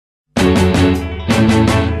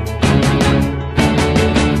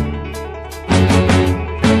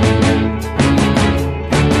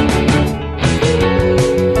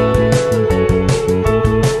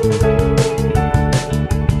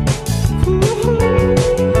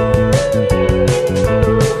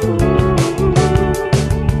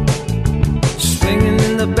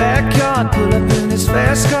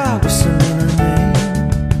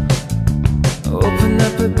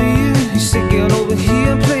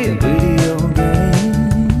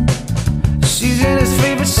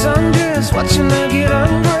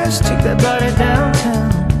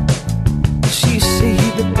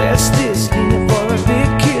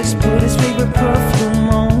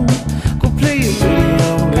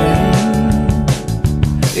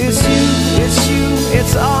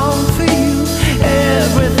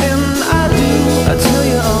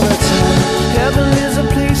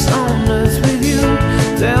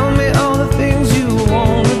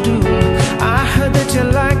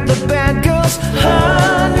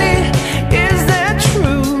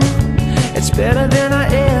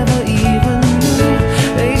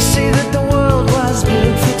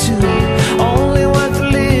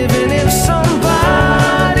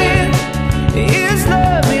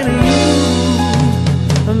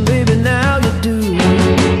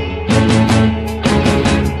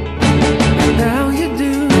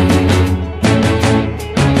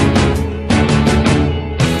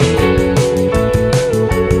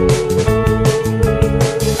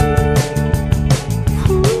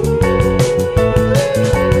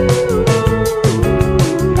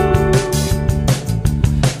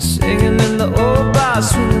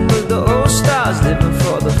living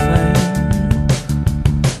for the fame.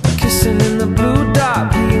 Kissing in the blue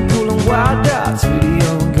dark, playing pool and wild dots,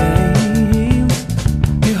 video games.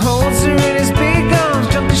 He holds her in his big arms,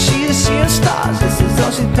 jumping sheet of seeing stars. This is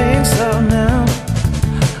all she thinks of now.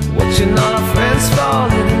 Watching all her friends fall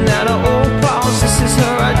in and out of old bars. This is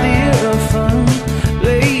her idea of fun.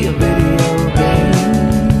 Play a video game.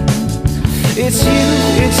 It's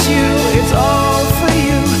you, it's all for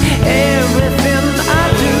you. Everything I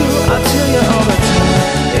do, I tell you all the time.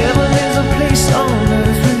 Heaven is a place on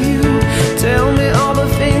earth for you. Tell me all the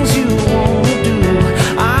things you wanna do.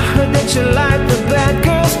 I heard that you like the bad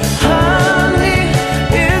girls. Honey,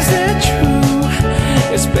 is it true?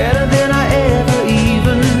 It's better than I ever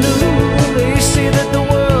even knew. They say that the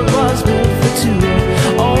world was built for two,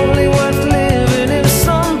 only worth living if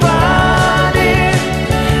somebody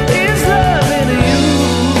is loving you.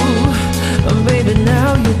 And baby,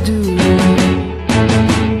 now you